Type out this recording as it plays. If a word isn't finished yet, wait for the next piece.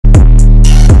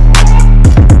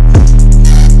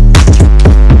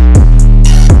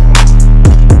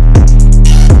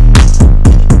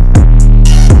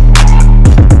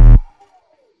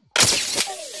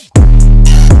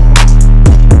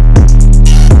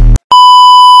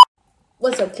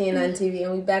King on TV,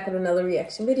 and we back with another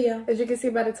reaction video. As you can see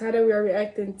by the title, we are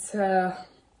reacting to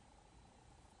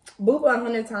Buba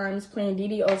 100 times playing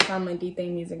Osama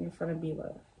Dthang music in front of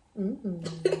BLove.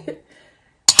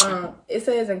 It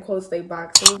says in quotes they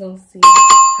box, so we're gonna see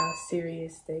how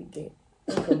serious they get.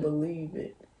 I can believe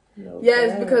it. No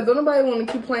yes, bad. Because don't nobody want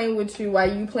to keep playing with you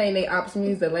while you playing their ops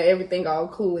music, like everything all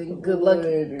cool and good luck.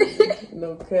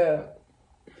 No cap.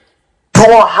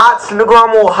 You on hots, nigga?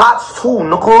 I'm on hots too,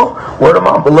 nigga. Word of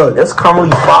mouth. But look, it's currently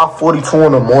 5:42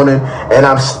 in the morning, and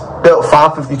I'm still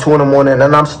 5:52 in the morning,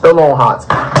 and I'm still on hots.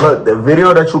 Look, the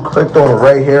video that you clicked on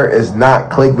right here is not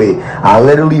clickbait. I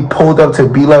literally pulled up to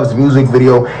BLove's music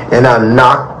video, and I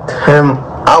knocked him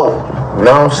out. You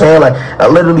know what I'm saying? Like, I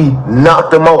literally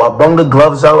knocked him out. I brung the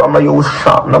gloves out. I'm like, yo, what's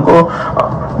up, nigga?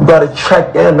 You gotta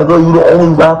check in, nigga. You the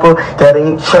only rapper that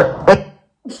ain't checked in.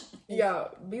 Yo,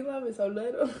 BLove is so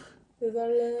little. Is that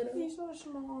little? He's so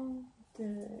small.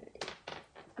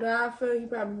 But I feel he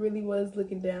probably really was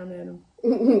looking down at him.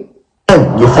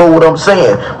 You feel what I'm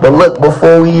saying? But look,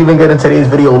 before we even get into today's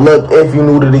video, look, if you're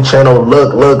new to the channel,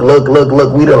 look,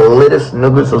 we the littest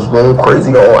niggas that's going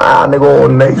crazy on our nigga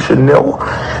on nation, no.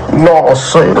 You know what I'm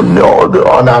saying? No,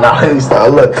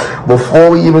 look, before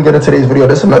we even get into today's video,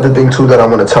 there's another thing too that I'm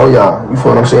gonna tell y'all. You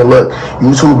feel what I'm saying? Look,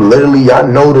 YouTube literally, y'all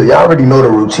already know the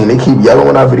routine. They keep yelling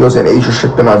on our videos and age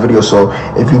restricting our videos. So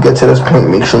if you get to this point,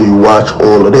 make sure you watch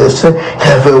all of this. You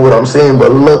feel what I'm saying?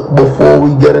 But look, before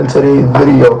we get into today's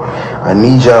video, I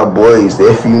need y'all boys,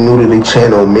 if you new to the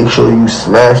channel, make sure you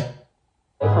smash.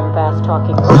 From fast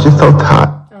talking. I was just so tired.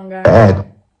 Bad.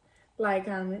 Like,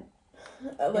 comment.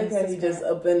 I like how he just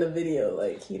up in the video,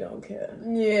 like he don't care.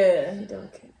 Yeah, he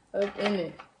don't care. Up in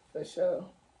it, for sure.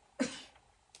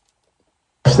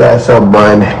 That sub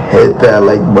button, hit that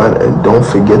like button, and don't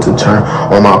forget to turn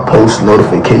on my post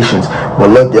notifications. But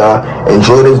look, y'all,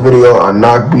 enjoy this video. I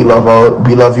knocked BLove out.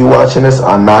 BLove, you watching this?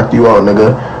 I knocked you out,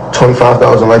 nigga.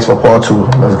 25,000 likes for part 2.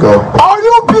 Let's go. Are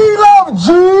you BLove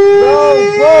G?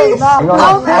 Oh,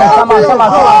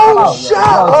 shut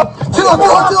up.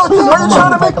 Why you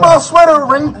trying to make my sweater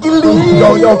wrinkly?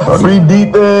 Yo,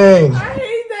 3D thing. I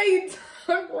hate that you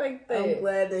talk like that. I'm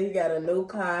glad that he got a new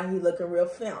car. He looking real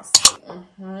fancy.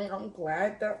 I'm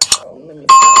glad that. Oh, let me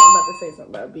stop. I'm about to say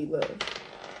something about BLove.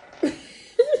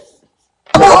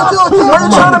 Why you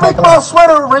trying to make my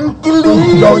sweater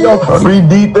wrinkly? Yo,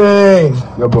 3D thing.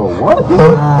 Yo, bro, what?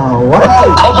 What?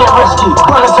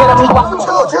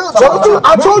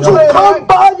 I told you, come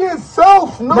by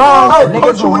yourself. No,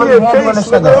 nigga, you in your face,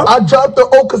 nigga. I dropped the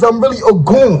O because I'm really a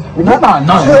goon. If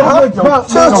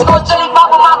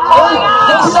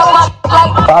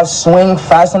I swing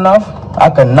fast enough, I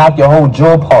can knock your whole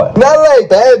jaw apart. Not like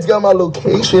that. It's got my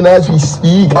location as we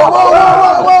speak.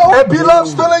 Whoa. And BLove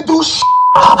still ain't do shit.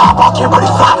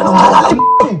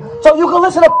 So you can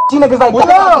listen to niggas like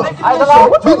BLove, I'm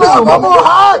on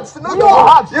hots. Every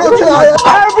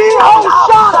whole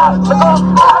shot.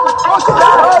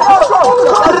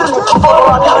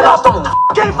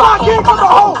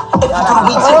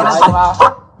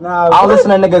 I'll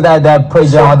listen to niggas that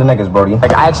praise y'all other niggas, brody.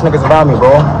 Like, I ask niggas around me,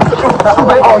 bro.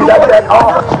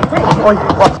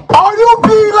 Are you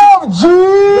BLove G?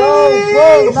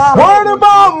 Word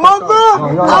about mother?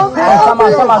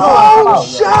 Oh,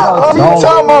 shut up.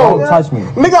 Don't touch me.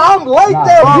 Nigga, I'm like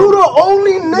that. You the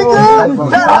only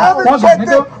nigga that I ever checked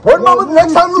it. Word about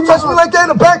next time you touch me like that in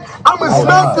the back, I'ma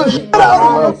smack the shit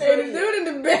out of you. Hey, the dude in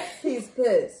the back, He's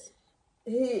pissed.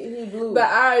 He blew. the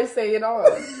eyes say it all.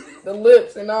 The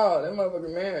lips and all. That motherfucker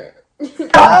mad.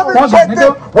 I haven't checked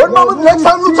it. Word about next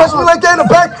time you touch me like that in the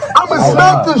back, I'ma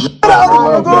smack the shit out of you,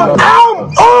 nigga.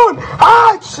 I'm on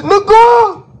hots,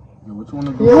 nigga. You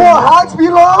on hots,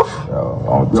 BLove?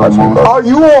 Are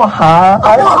you on hots?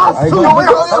 I'm on hots too.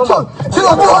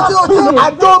 Chill. I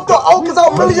throw up the O because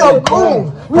I'm really a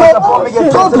goon.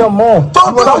 Talk to the moon.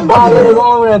 Somebody is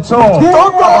on the tune.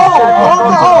 Talk the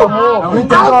O. I'm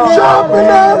dropping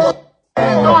that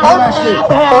shit.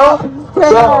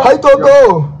 How you thought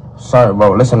go? Sorry,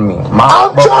 bro. Listen to me.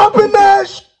 I'm dropping that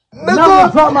shit.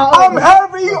 Nigga, I'm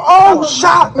every old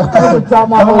shot. Are you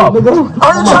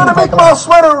trying to make my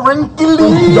sweater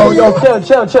wrinkly? Yo,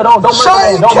 chill. Don't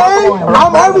Shy K,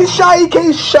 I'm every Shy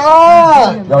K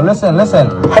shot. Yo, listen.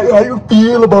 How you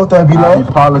feel about that,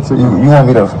 BLove? You want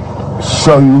me to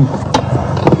show you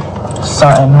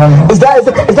something, honey? Is that a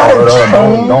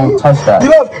chain? Don't touch that.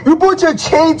 BLove, you brought your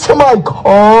chain to my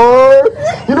car.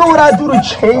 You know what I do to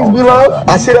chains, BLove?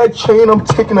 I see that chain, I'm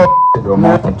taking that. Yo,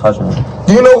 man, don't touch me.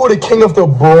 Do you know who the king of the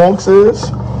Bronx is?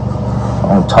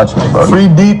 Don't touch me, bro.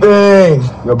 3D thing.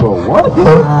 Yo, bro, what?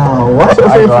 What?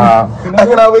 I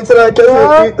cannot wait till I catch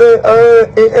 3D thing.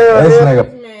 This nigga.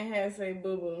 This man has say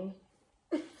boo boo.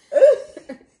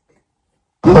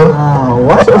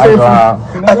 What?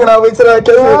 I cannot wait till I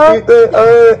catch her. This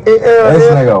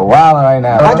nigga wildin' right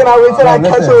now. I cannot wait till I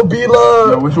catch her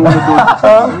BLove. Yo, what you wanna do?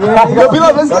 Yo,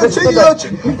 BLove, let's get chicken.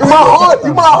 You my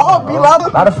heart,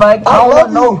 BLove. Matter of fact, I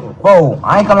don't know. Bro,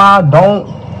 I ain't gonna lie, don't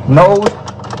know.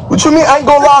 What you mean I ain't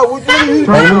gonna lie? What you?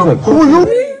 Who you?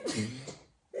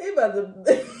 He about to.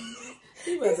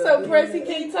 He's so pressed he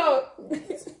can't talk.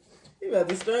 You about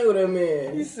to strangle that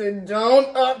man. He said,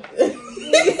 don't up.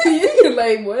 You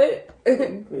like, what? I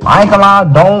ain't gonna lie,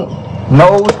 don't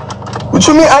know. What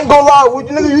you mean I ain't gonna lie? What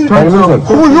you nigga?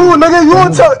 Who you, nigga? You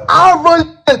don't tell. I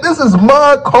run. This is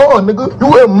my car, nigga.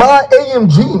 You in my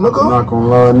AMG, nigga. I'm not gonna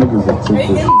lie, niggas.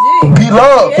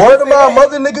 BLove. Word of my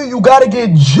mother, nigga. You gotta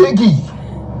get jiggy.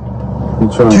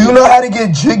 Do you know how to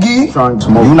get jiggy?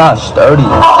 You not sturdy.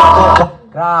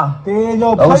 God, damn,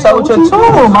 yo, what's up with your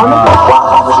tune, mama?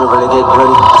 Really get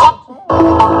gritty.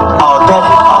 All that.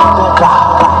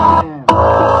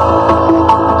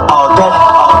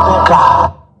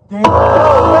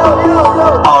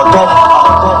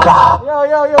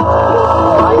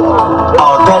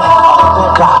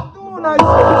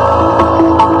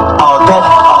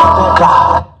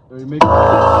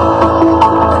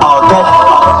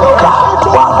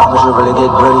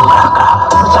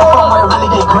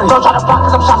 Don't try to block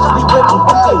cause I'm shots to be with me.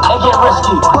 They get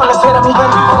risky. Well, let's hit them even.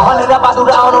 Run it up, I do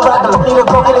that on the regular. Nigga,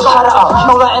 go get it, shut it up.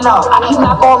 No letting up. I keep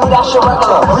not calling me that shit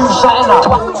regular. You shutting up.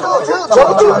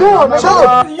 What you doing,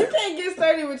 nigga? You can't get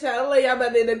started with y'all. Like, y'all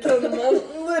about to end up killing them all.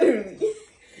 Literally.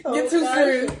 Get too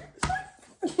serious.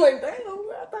 Like, damn,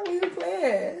 I thought we were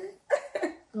playing.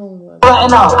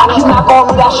 Letting up. I keep not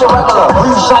calling me that shit regular.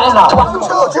 You shutting up.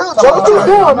 What you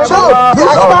doing, nigga?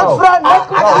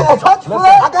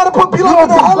 I gotta put BLove in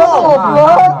the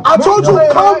hell. I told you,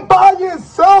 come by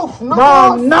yourself, nigga.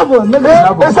 No, never,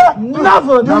 nigga. Is that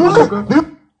never,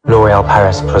 nigga? L'Oreal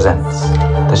Paris presents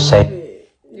the shape.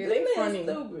 Yeah, they funny.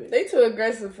 They too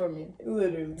aggressive for me.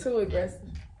 Literally, too aggressive.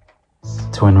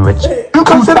 To enrich. You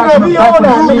consider that me on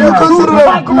that, nigga. You consider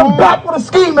that in the back with a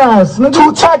ski mask, nigga.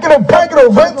 Two tack in the back of the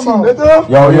red team, nigga.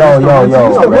 Yo.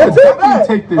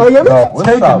 Take this. Oh, yeah,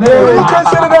 take it. You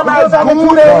consider them as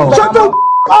goon. Shut the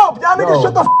up, y'all niggas.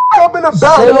 Shut the up in the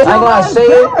back. I gotta say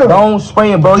it. Don't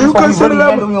spray it, bro. You consider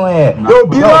them? Yo,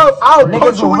 BLove, I'll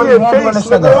punch you in your face,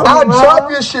 nigga. I'll drop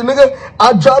your shit, nigga.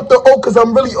 I dropped the O because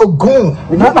I'm really a goon.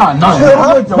 You're not chill.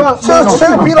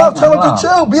 BLove, tell him to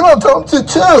chill. BLove, tell him to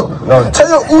chill. Tell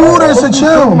your Ooders to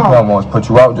chill. I almost put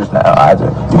you out just now.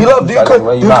 BLove, do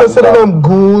you consider them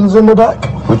goons in the back?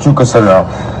 What you consider them?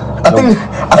 I think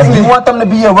if you want them to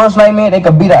be your worst nightmare, they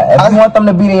could be that. If you want them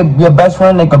to be your best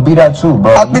friend, they could be that too,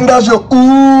 bro. I think that's your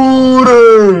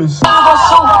Ooders. I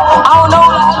don't know.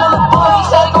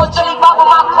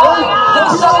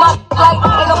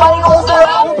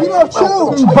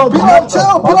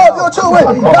 BLove, chill. Wait,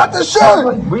 not the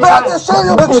shirt.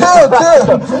 Chill.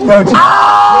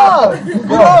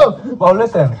 BLove. Well,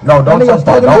 listen. No, don't touch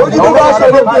that. Don't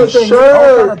touch the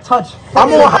shirt. Touch.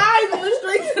 I'm on high.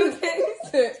 Straight to the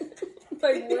face.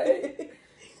 Like, what?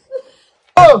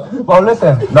 Well,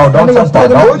 listen. No, don't touch that.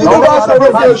 Don't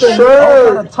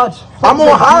touch. I'm on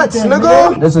hats,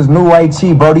 nigga. This is new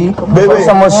IT, brody. Baby,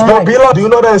 BLove, do you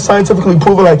know that it's scientifically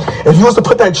proven? Like, if you was to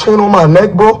put that chain on my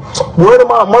neck, bro, word of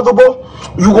my mother, bro,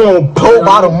 you gonna blow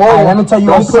by tomorrow. Let me tell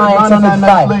you a scientific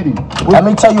fact. Let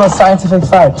me tell you a scientific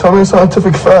fact. Tell me a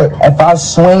scientific fact. If I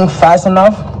swing fast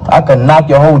enough, I could knock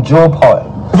your whole jaw apart.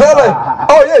 It's not like,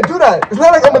 oh yeah, do that. It's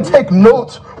not like I'm gonna take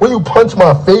notes when you punch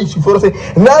my face. You feel what I'm saying?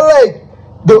 It's not like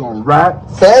the rat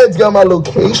feds got my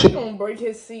location. You gonna break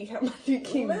his seat? How much you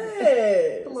keep?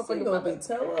 Man, come up and gonna be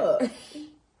tell up.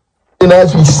 And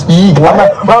as we speak, I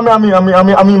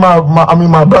mean my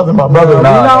brother. Nah,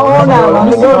 my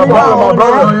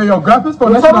brother. Yo, grab his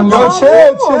phone. Chill.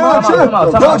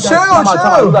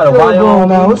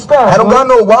 What's that? I don't got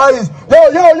no wires.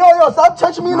 Yo, stop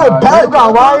touching me in the back. You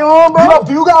got wire on, bro?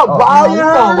 Do you got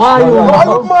wire? Why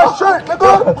look my shirt,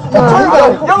 nigga?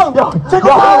 Yo, take it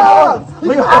off. I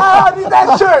need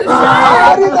that shirt.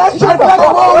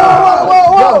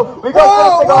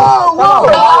 Whoa.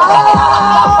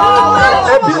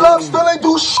 And BLove still ain't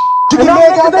do shit.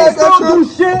 Do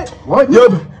shit. What? Yo,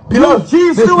 BLove,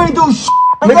 she still ain't do shit.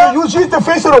 Nigga, you just the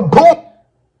face of the bull.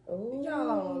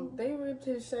 Yo, they ripped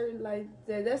his shirt like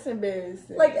that. That's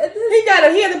embarrassing. Like, he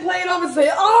had to play it over and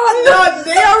say, oh no,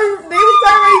 they was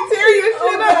already tearing your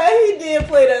shit up. He did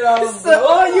play that off. So,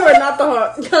 oh, you are not the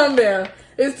heart. Calm down.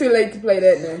 It's too late to play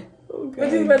that now. Okay.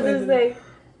 What you about to say?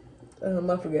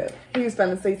 I forgot. He was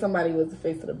trying to say somebody was the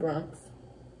face of the Bronx.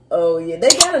 Oh yeah, they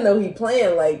gotta know he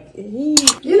playing. Like he.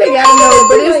 Yeah, they gotta know,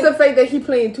 but it's the fact that he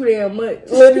playing too damn much.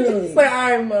 Literally. It's like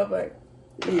Iron Motherfucker.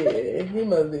 Yeah, he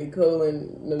must be cool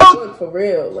in New York for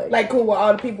real. Like cool with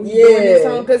all the people he doing this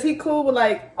song, cause he cool with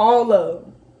like all of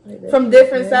them. Like, from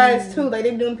different sides too. Like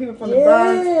they doing people from the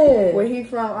Bronx, where he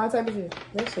from, all type of shit.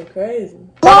 That shit crazy. And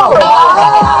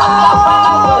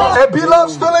BLove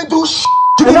still ain't do shit.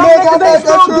 You got that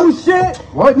still do shit.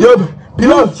 What? Yo,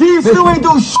 BLove, G still ain't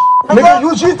do shit. Nigga,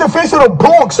 you just the face of the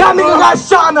Bronx. That nigga got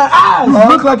shot in the eye. You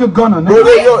look like a gunner,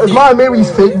 nigga. Yo, is my Mary's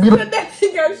fake? That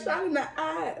he got shot in the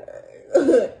eye.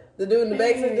 The dude in the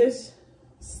back said this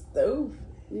stove.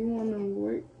 You want to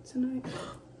work tonight?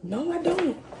 No, I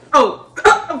don't. Oh,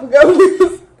 I forgot what it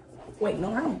was. Wait,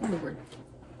 no, I don't want to work.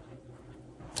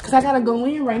 Cause I gotta go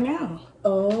in right now.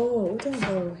 Oh, what the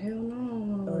hell? Hell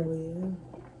no. Oh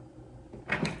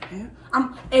yeah.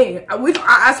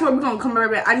 I swear we're gonna come right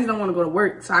back. I just don't want to go to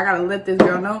work, so I gotta let this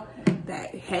girl know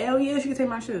that hell yeah, she can take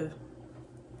my shoes.